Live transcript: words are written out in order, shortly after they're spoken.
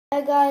Hi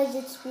guys,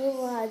 it's me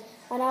Murad,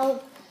 and our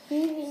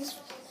previous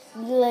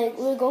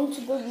we're going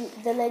to build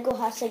the Lego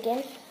house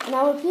again. In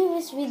our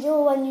previous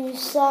video, when you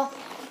saw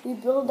we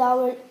build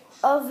our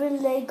other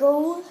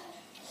Lego,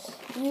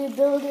 we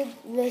built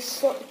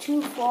it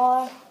too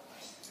far,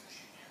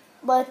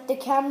 but the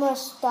camera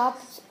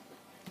stopped,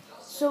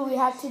 so we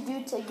had to do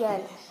it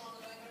again.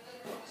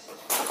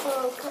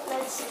 So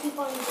let's keep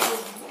on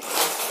doing.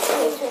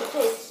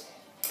 Wait.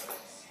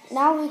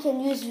 Now we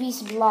can use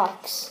these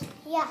blocks.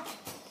 Yeah.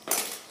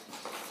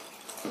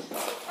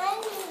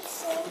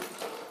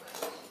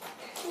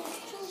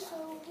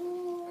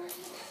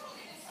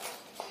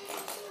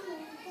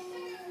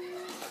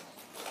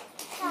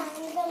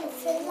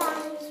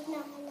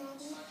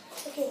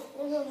 Okay,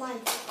 never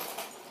mind.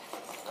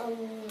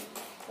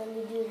 Let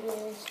me do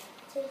this.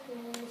 Take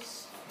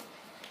this.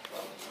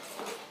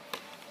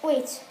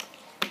 Wait.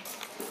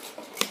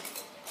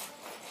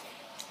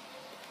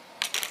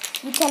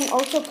 You can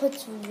also put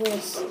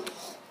this.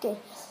 Okay.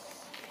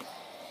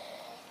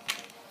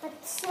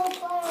 But so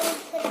far I'm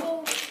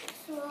putting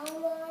small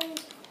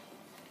ones.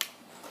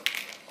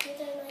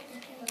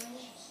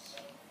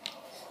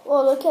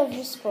 Oh, look at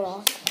this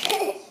block.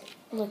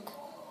 Look.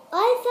 I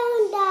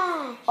found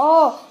that.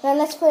 Oh, then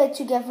let's put it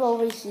together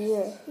over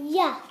here.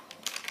 Yeah.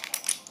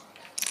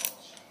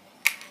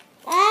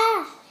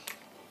 Ah.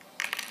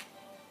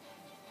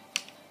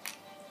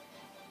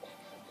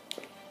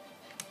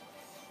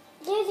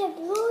 There's a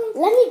blue.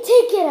 Let me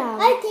take it out.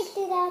 I picked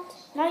it out.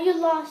 Now you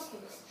lost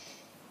it.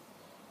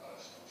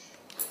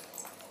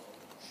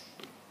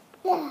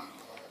 Yeah.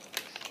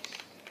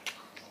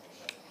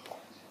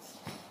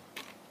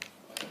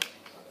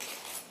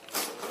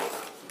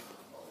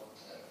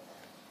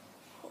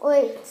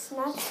 Wait, it's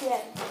not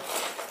yet.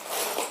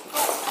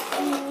 What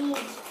we need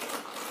is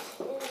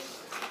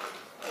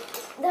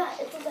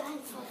it's a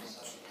handful.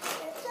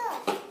 What's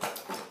up?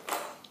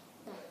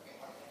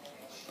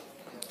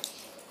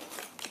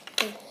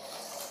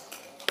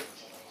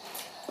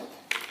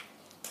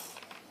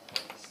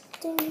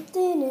 Dun, dun,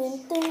 dun,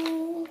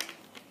 dun.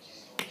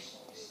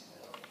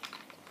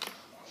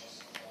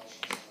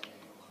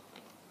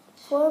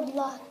 Four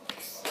blocks.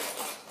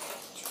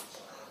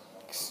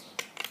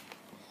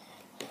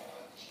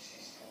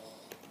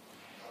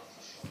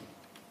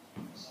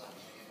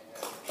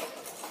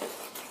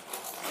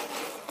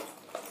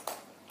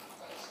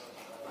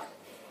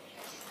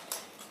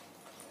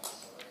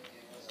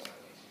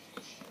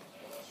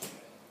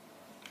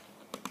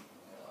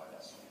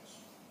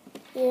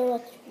 Here,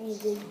 what we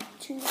did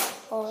too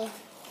far.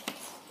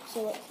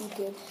 So what we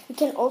did, we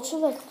can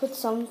also put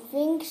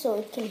something so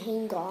it can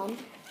hang on.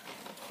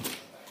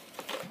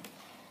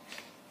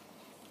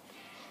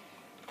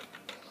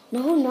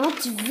 No,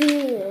 not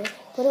there.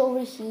 Put it over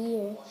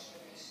here.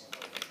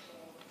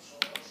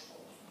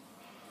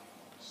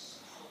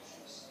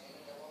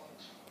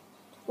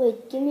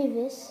 Wait, give me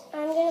this.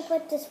 I'm gonna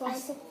put this one.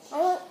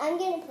 I'm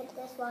gonna put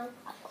this one.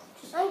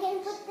 I'm gonna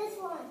put this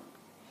one.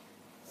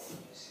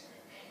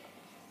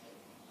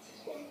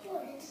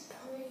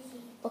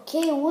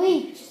 Okay,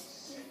 wait.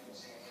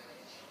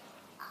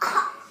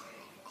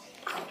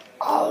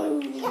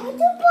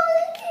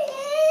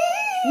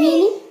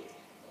 Really?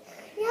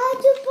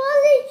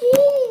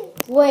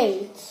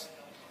 Wait.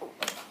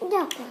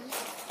 Yeah.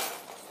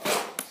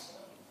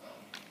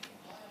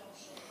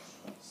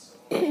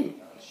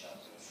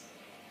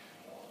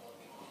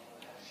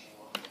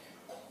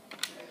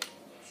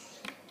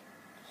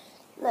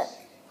 Look.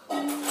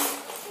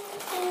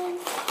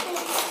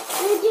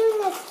 We're doing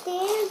the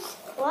stairs.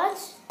 What?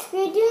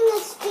 We're doing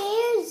the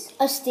stairs.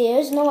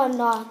 Stairs? No, I'm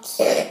not.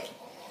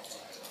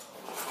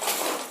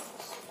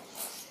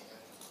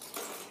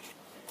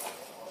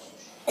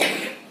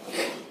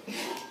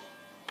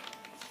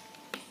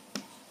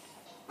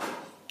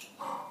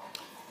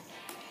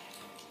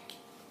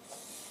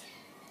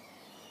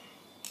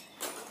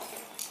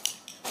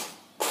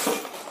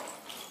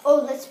 Oh,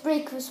 let's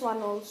break this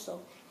one also.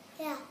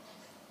 Yeah.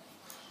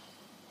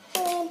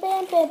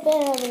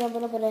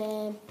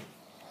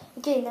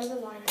 Okay, never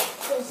mind.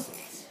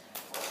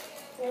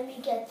 Let me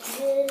get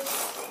this.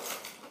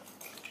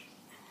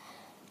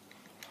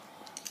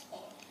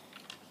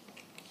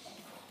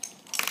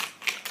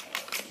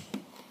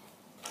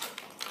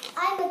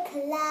 I'm a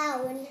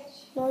clown.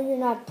 No, you're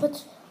not.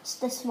 Put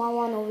the small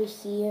one over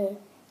here.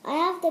 I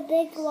have the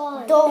big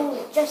one.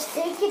 Don't. Just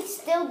take it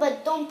still,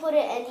 but don't put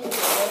it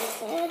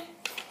anywhere.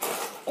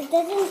 It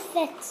doesn't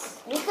fit.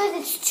 Because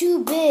it's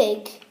too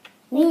big.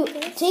 You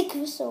take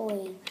this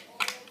away.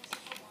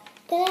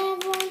 Can I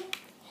have one?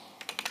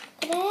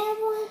 Can I have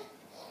one?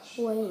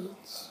 Wait.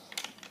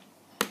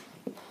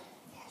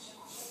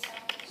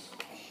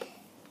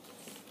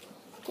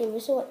 Okay,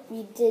 this is what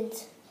we did.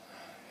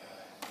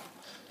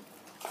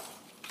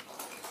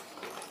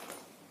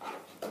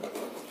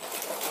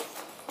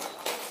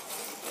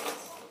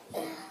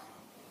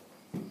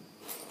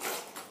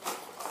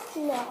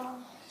 No.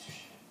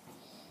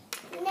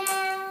 No.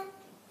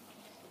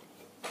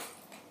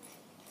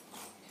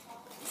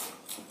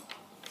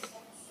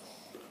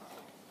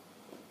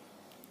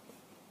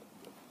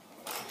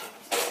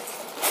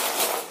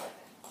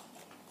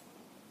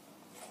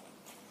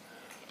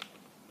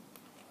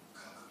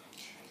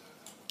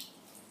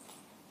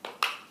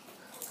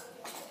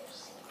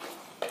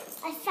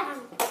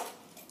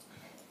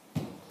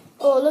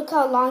 look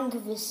how long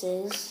this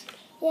is.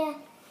 Yeah.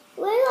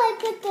 Where do I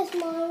put the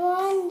small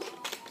one?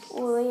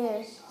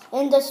 Where?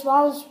 And the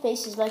smallest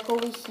space is like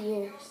over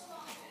here.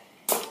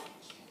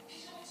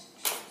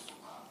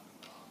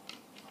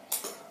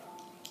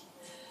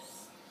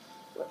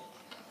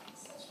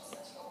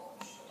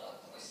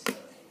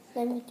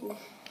 Let me do.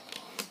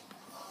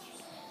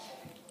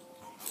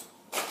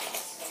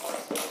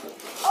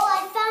 Oh,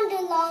 I found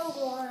a long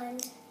one.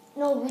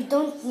 No, we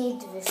don't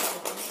need this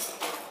one.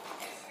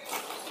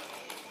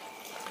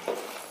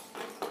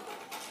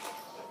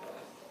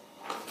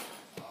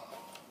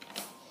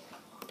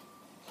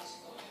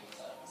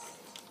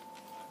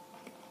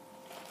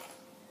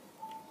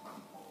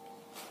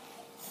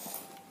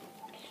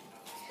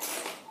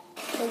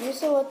 So this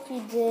is what we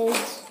did.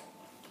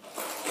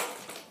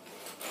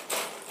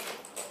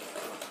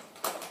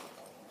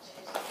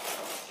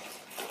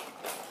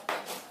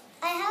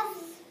 I have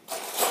this.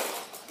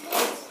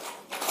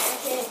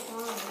 Okay,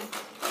 fine.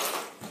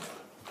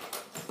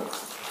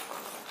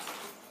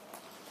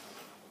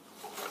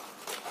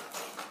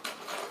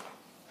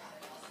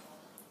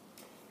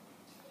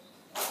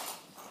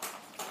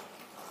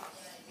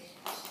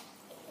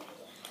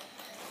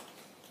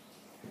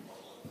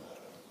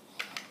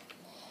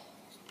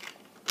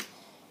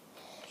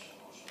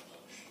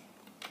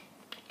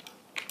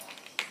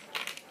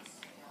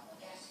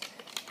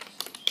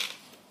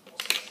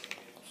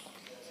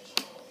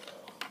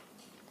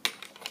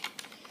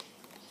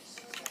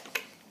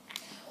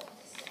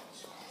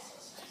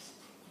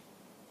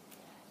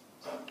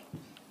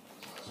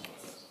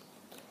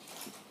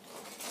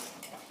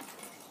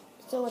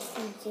 So what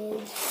we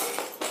did.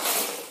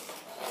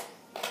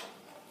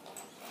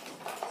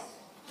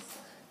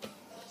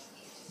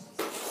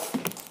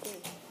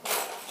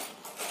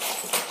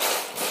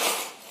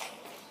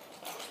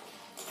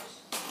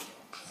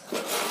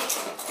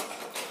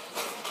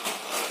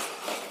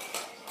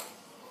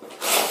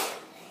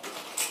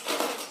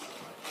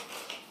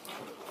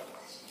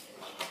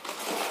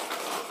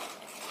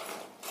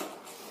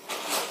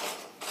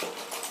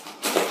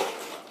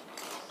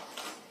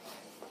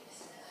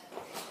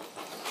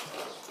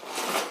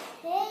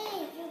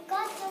 Hey, you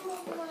got some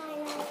of my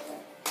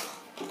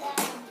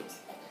that.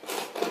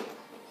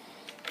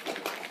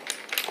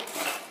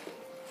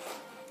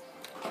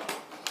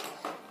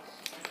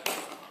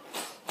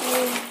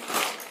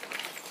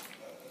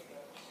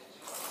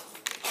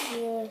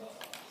 Here.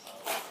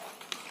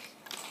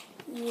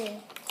 Here.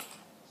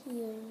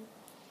 Here.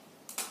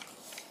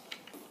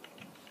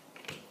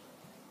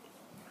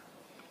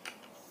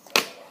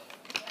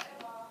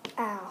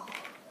 Ow.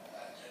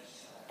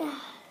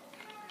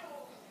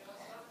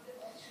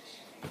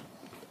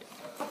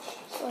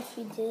 That's what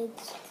we did.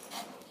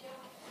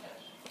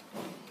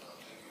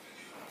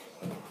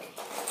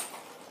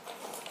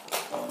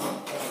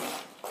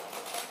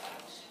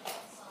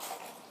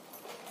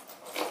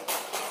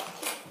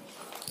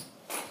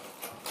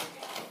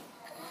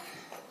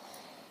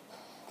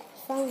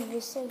 Found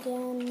this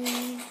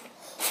again.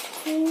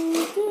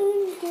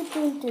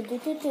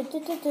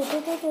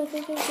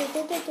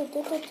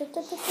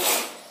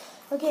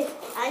 Okay,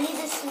 I need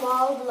a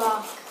small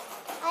block.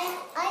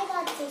 I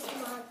got this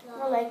small Not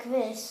block. like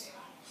this.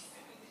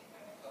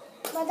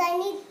 But I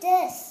need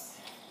this.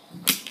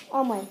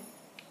 Oh my.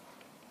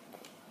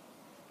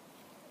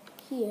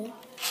 Here.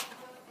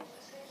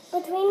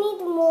 But we need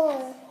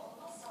more.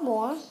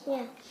 More.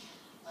 Yeah.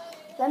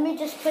 Let me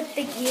just put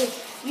the gear.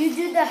 You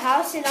do the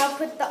house and I'll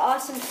put the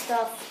awesome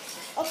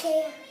stuff.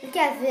 Okay. Look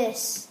at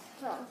this.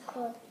 Oh,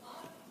 cool.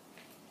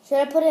 Should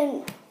I put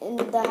it in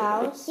the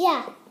house?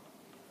 Yeah.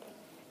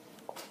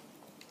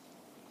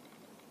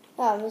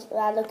 Oh,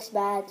 that looks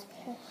bad.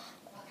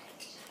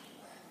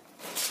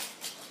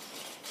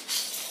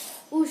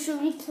 Ooh,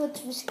 should we put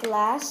this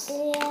glass?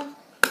 Yeah.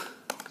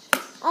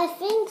 I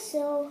think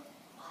so.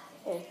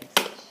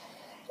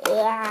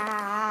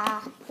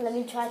 Let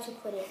me try to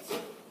put it.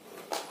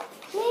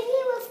 Maybe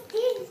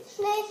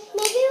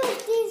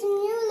with these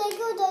new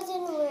Lego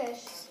doesn't work.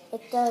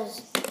 It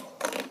does.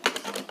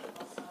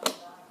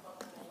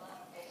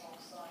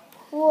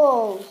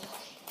 Whoa.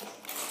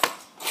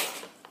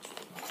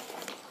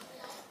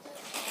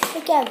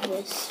 Look at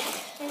this.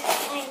 I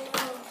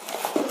know.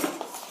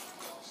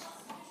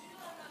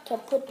 Can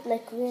put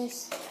like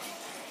this.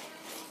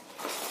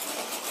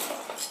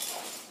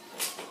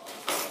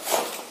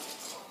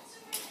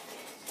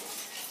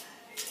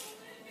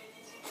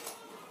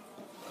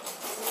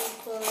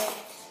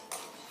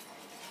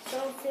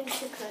 Something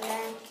to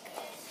connect.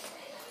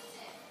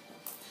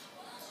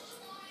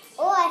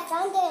 Oh, I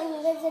found the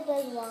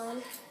invisible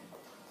one.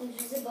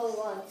 Invisible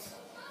ones.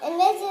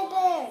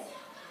 Invisible.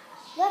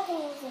 Look,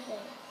 invisible.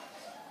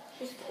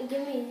 Just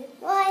give me.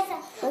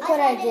 Oh, Look what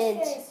I found it did.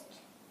 first.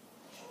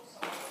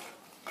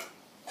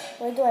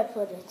 Where do I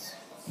put it?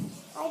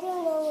 I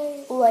don't know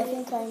where. Oh, I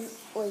think I'm.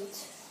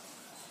 Wait.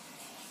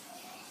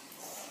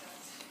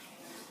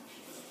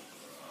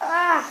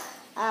 Ah!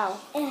 Ow.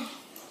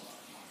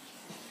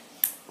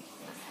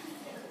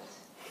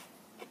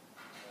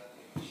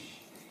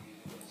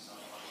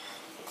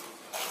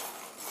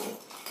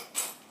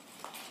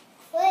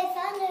 Wait,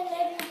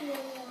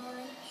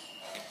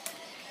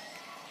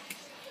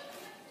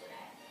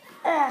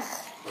 Ugh.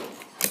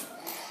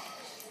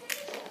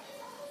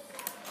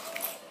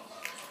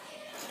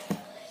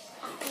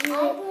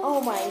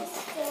 Oh my.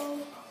 So,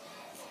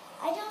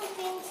 I don't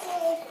think so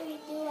if we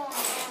do our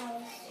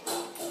house.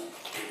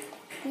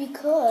 We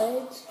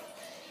could.